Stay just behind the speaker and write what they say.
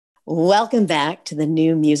Welcome back to the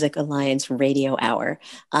New Music Alliance Radio Hour.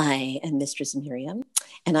 I am Mistress Miriam,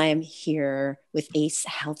 and I am here with Ace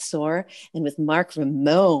Halsor and with Mark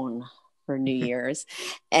Ramone for New Year's.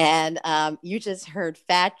 And you just heard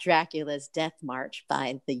Fat Dracula's Death March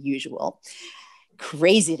by The Usual,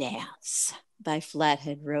 Crazy Dance by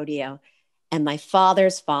Flathead Rodeo, and My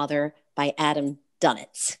Father's Father by Adam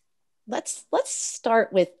Dunetz. Let's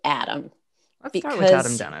start with Adam. Let's start with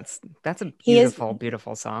Adam Dunetz. That's a beautiful,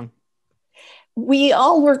 beautiful song. We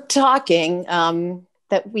all were talking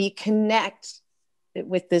that we connect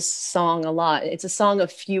with this song a lot. It's a song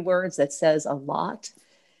of few words that says a lot.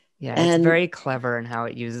 Yeah, it's very clever in how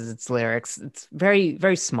it uses its lyrics. It's very,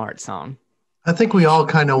 very smart song. I think we all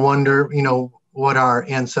kind of wonder, what our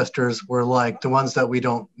ancestors were like, the ones that we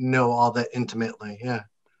don't know all that intimately. Yeah.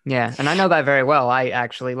 Yeah, and I know that very well. I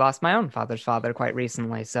actually lost my own father's father quite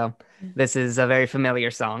recently, so this is a very familiar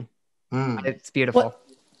song. It's beautiful.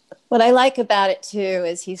 What I like about it, too,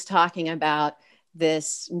 is he's talking about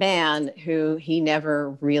this man who he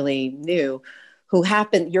never really knew,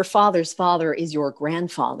 your father's father is your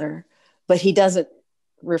grandfather, but he doesn't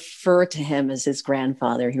refer to him as his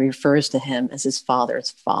grandfather. He refers to him as his father's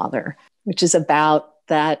father, which is about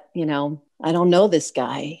that, I don't know this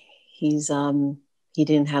guy. He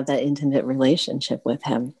didn't have that intimate relationship with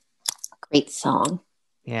him. Great song.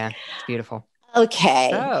 Yeah, it's beautiful.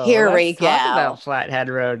 Okay, so here we go. Let's talk about Flathead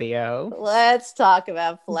Rodeo. Let's talk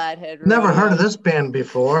about Flathead Rodeo. Never heard of this band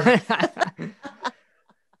before.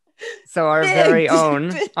 So our very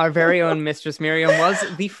own Mistress Miriam was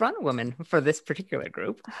the front woman for this particular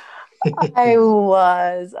group. I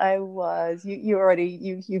was.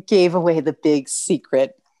 You gave away the big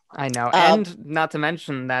secret. I know, and not to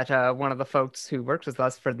mention that one of the folks who worked with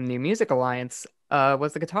us for the New Music Alliance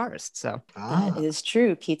was the guitarist. So that is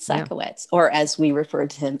true, Pete Sakowitz, or as we refer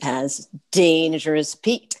to him as Dangerous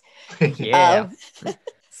Pete. Yeah.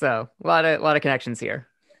 So a lot of connections here.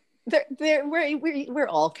 We're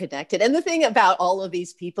all connected, and the thing about all of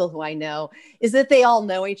these people who I know is that they all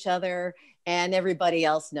know each other, and everybody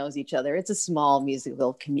else knows each other. It's a small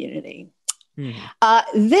musical community.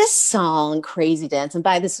 This song, Crazy Dance, and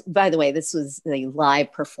by the way, this was the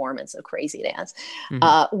live performance of Crazy Dance,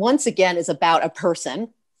 once again is about a person,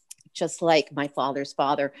 just like My Father's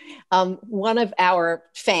Father. One of our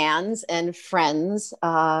fans and friends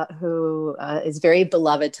who is very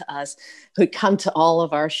beloved to us, who'd come to all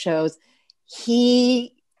of our shows,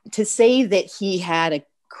 to say that he had a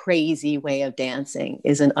crazy way of dancing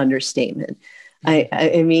is an understatement.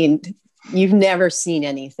 I mean, you've never seen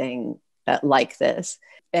anything like this.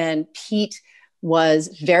 And Pete was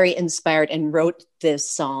very inspired and wrote this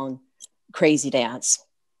song, Crazy Dance,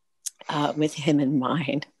 with him in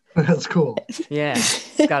mind. That's cool. Yeah,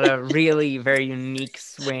 it's got a really very unique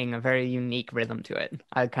swing, a very unique rhythm to it.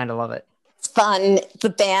 I kind of love it. It's fun. The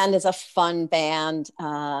band is a fun band.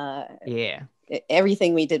 Yeah.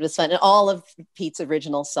 Everything we did was fun. And all of Pete's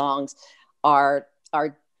original songs are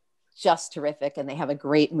just terrific, and they have a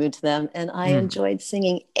great mood to them. And I enjoyed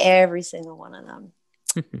singing every single one of them.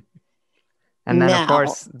 And then, of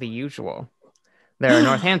course, The Usual. They're a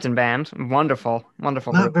Northampton band. Wonderful,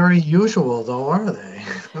 wonderful. Not very usual, though, are they?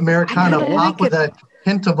 Americana pop with a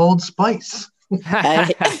hint of Old Spice. I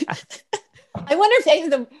wonder if any of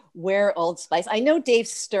them wear Old Spice. I know Dave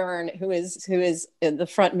Stern, who is the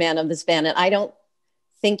front man of this band, and I don't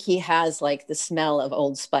think he has like the smell of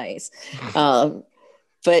Old Spice.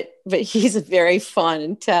 But he's a very fun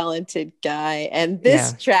and talented guy. And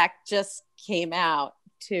this track just came out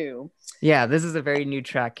too. Yeah, this is a very new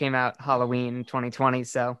track. Came out Halloween 2020.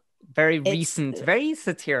 So very recent, very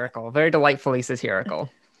satirical, very delightfully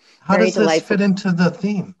satirical. How does this fit into the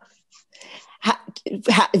theme?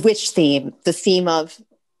 Which theme? The theme of...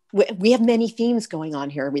 We have many themes going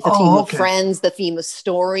on here. The theme of friends, the theme of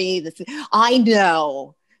story. I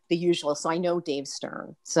know The Usual, so I know Dave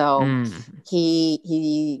Stern. So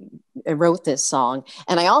he wrote this song.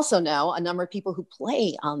 And I also know a number of people who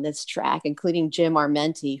play on this track, including Jim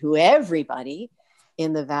Armenti, who everybody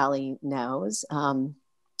in the Valley knows.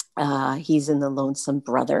 He's in the Lonesome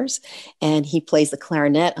Brothers, and he plays the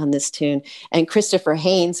clarinet on this tune. And Christopher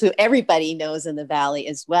Haynes, who everybody knows in the Valley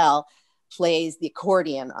as well, plays the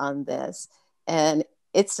accordion on this. And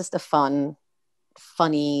it's just a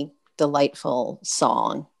funny, delightful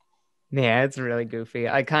song. Yeah, it's really goofy.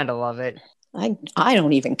 I kind of love it. I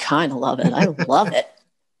don't even kind of love it. I love it.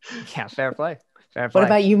 Yeah, fair play. What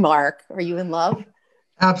about you, Mark? Are you in love?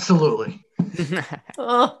 Absolutely.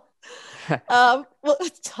 Well,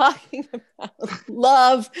 talking about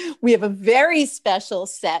love, we have a very special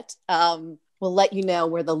set. We'll let you know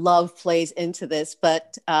where the love plays into this,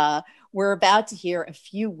 but we're about to hear a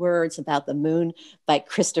few words about the moon by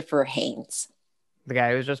Christopher Haynes. The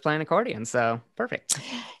guy who was just playing accordion, so perfect.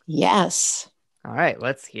 Yes. All right,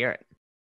 let's hear it.